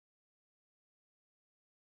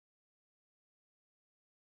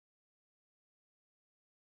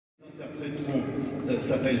interpréterons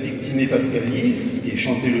s'appelle Victimae pascali, qui est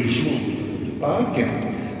chanté le jour de Pâques.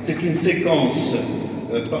 C'est une séquence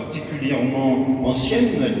particulièrement ancienne,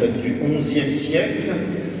 elle date du XIe siècle,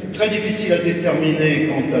 très difficile à déterminer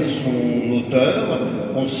quant à son auteur.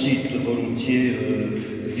 On cite volontiers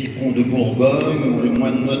Vipon de Bourgogne, ou le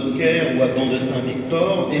moine Notker, ou Adam de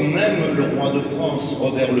Saint-Victor, et même le roi de France,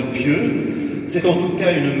 Robert le Pieux. C'est en tout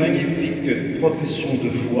cas une magnifique profession de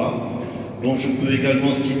foi, dont je peux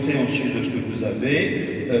également citer, en sus de ce que vous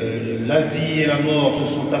avez, la vie et la mort se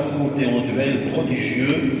sont affrontés en duel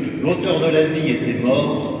prodigieux. L'auteur de la vie était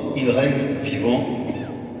mort, il règne vivant.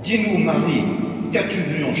 Dis-nous, Marie, qu'as-tu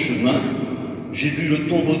vu en chemin? J'ai vu le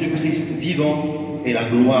tombeau du Christ vivant et la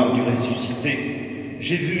gloire du ressuscité.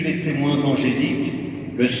 J'ai vu les témoins angéliques,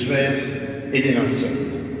 le suaire et les linceuls.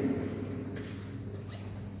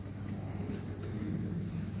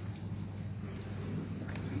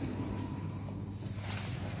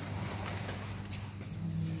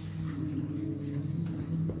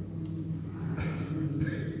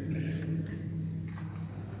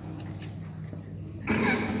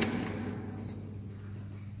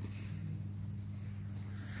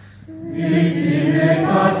 Victimae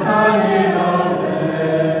pascali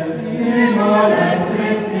laudes, immole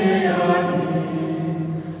Christiani,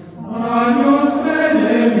 annus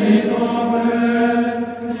redemptores,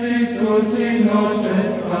 Christus in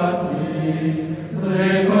noces patri,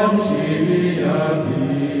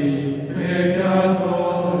 reconciliavit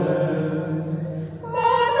peccatores.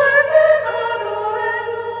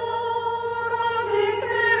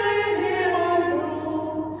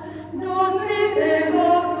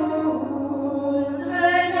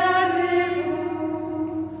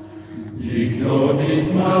 Nobis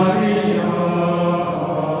Maria,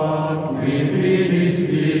 quid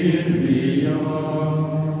fidisti in via,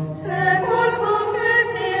 sepulcrum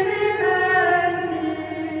Christi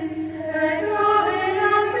viventis, et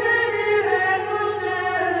gloriam Filii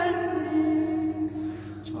resurgentis.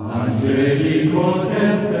 Angelicos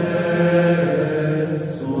estes,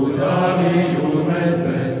 sudarium et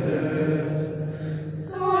vestes,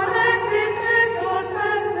 Surrexit Christus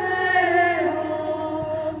vesteo,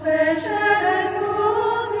 Peceres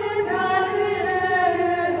tuus in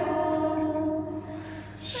Galileo.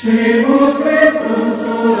 Scimus Christus